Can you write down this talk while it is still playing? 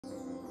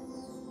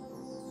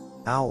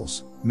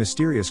Owls,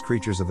 mysterious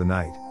creatures of the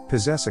night,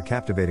 possess a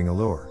captivating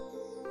allure.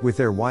 With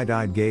their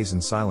wide-eyed gaze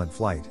and silent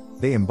flight,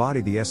 they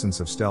embody the essence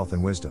of stealth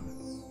and wisdom.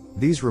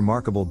 These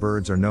remarkable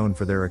birds are known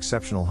for their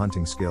exceptional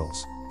hunting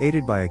skills,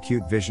 aided by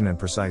acute vision and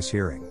precise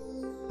hearing.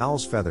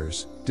 Owls'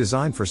 feathers,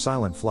 designed for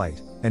silent flight,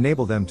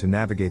 enable them to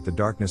navigate the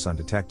darkness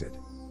undetected.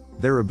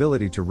 Their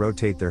ability to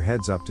rotate their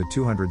heads up to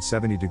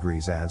 270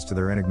 degrees adds to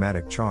their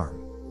enigmatic charm.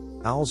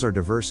 Owls are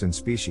diverse in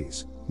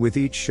species, with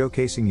each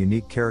showcasing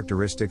unique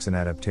characteristics and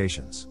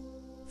adaptations.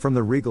 From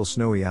the regal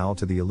snowy owl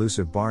to the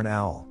elusive barn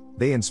owl,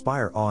 they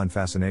inspire awe and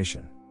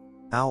fascination.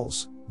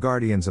 Owls,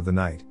 guardians of the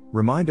night,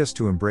 remind us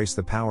to embrace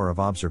the power of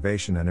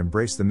observation and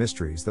embrace the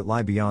mysteries that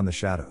lie beyond the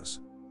shadows.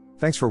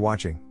 Thanks for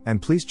watching,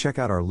 and please check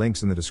out our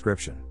links in the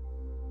description.